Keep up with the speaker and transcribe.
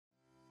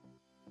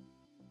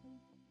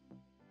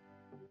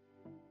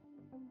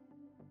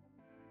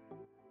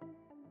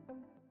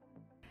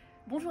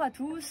Bonjour à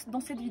tous, dans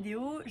cette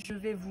vidéo je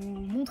vais vous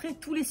montrer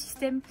tous les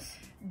systèmes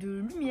de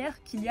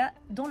lumière qu'il y a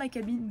dans la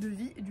cabine de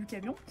vie du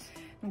camion.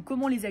 Donc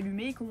comment les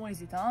allumer, comment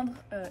les éteindre,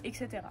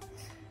 etc.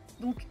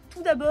 Donc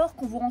tout d'abord,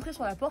 quand vous rentrez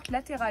sur la porte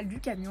latérale du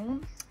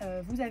camion,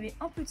 vous avez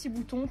un petit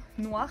bouton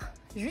noir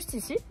juste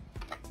ici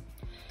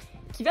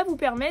qui va vous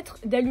permettre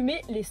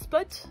d'allumer les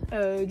spots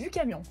du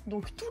camion.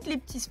 Donc tous les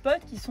petits spots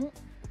qui sont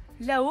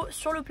là-haut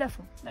sur le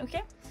plafond. Ok ?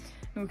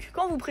 Donc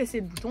quand vous pressez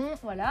le bouton,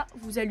 voilà,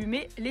 vous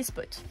allumez les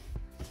spots.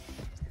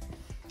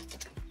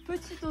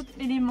 Petit autre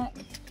élément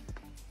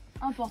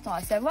important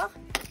à savoir,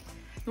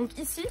 donc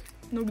ici,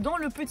 dans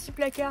le petit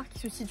placard qui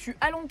se situe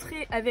à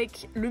l'entrée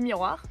avec le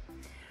miroir,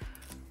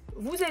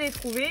 vous allez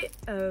trouver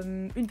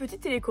une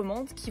petite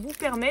télécommande qui vous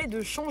permet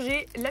de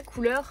changer la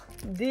couleur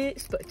des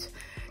spots.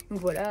 Donc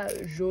voilà,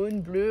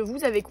 jaune, bleu,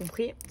 vous avez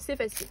compris, c'est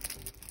facile.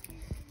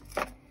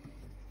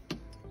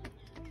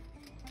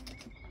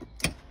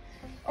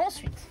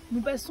 Ensuite,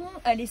 nous passons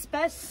à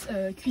l'espace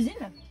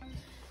cuisine.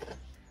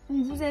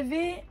 Donc vous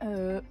avez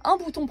un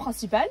bouton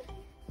principal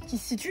qui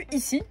se situe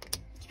ici,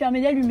 qui permet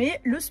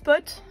d'allumer le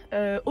spot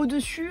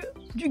au-dessus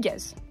du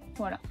gaz.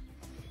 Voilà.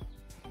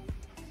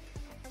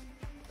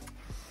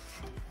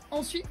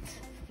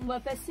 Ensuite, on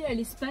va passer à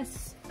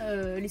l'espace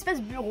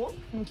bureau.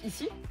 Donc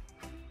ici,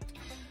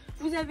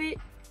 vous avez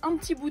un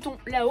petit bouton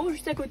là-haut,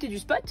 juste à côté du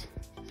spot,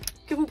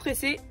 que vous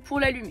pressez pour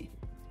l'allumer.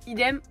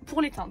 Idem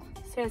pour l'éteindre,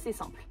 c'est assez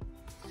simple.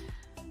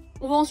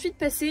 On va ensuite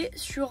passer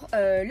sur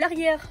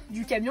l'arrière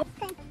du camion.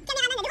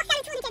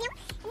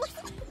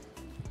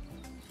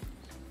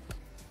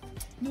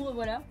 Nous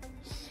revoilà.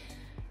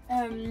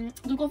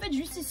 Donc en fait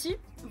juste ici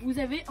vous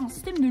avez un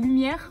système de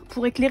lumière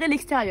pour éclairer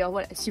l'extérieur.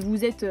 Voilà, si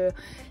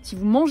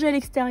vous mangez à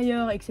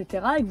l'extérieur, etc.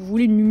 et que vous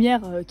voulez une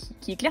lumière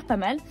qui éclaire pas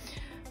mal,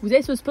 vous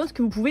avez ce spot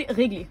que vous pouvez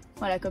régler.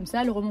 Voilà, comme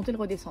ça, le remonter, le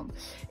redescendre.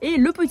 Et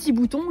le petit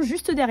bouton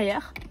juste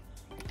derrière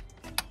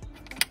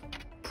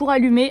pour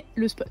allumer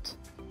le spot.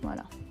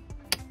 Voilà.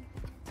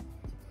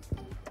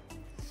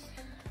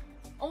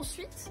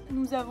 Ensuite,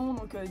 nous avons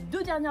donc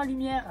deux dernières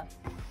lumières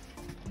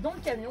dans le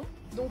camion.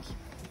 Donc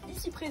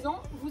ici présent,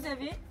 vous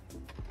avez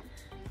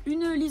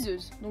une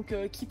liseuse, donc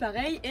qui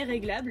pareil est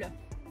réglable,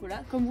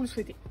 voilà, comme vous le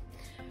souhaitez.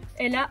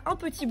 Elle a un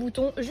petit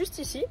bouton juste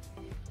ici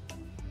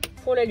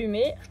pour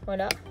l'allumer,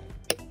 voilà,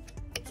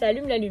 ça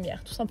allume la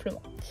lumière tout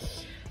simplement.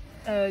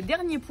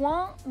 Dernier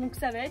point, donc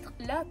ça va être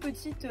la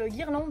petite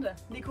guirlande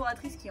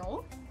décoratrice qui est en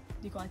haut,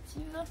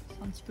 décorative,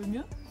 c'est un petit peu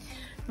mieux.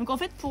 Donc en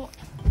fait pour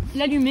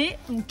l'allumer,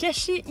 donc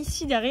caché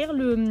ici derrière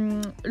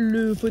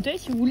le fauteuil,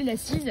 si vous voulez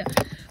l'assise,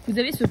 vous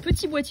avez ce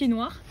petit boîtier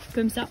noir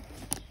comme ça,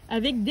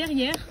 avec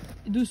derrière,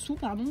 dessous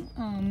pardon,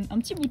 un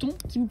petit bouton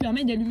qui vous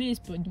permet d'allumer les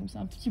spots. Donc c'est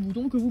un petit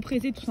bouton que vous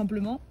pressez tout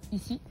simplement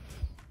ici,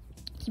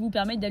 qui vous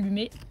permet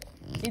d'allumer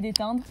et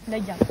d'éteindre la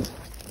guirlande.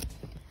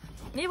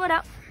 Et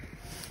voilà.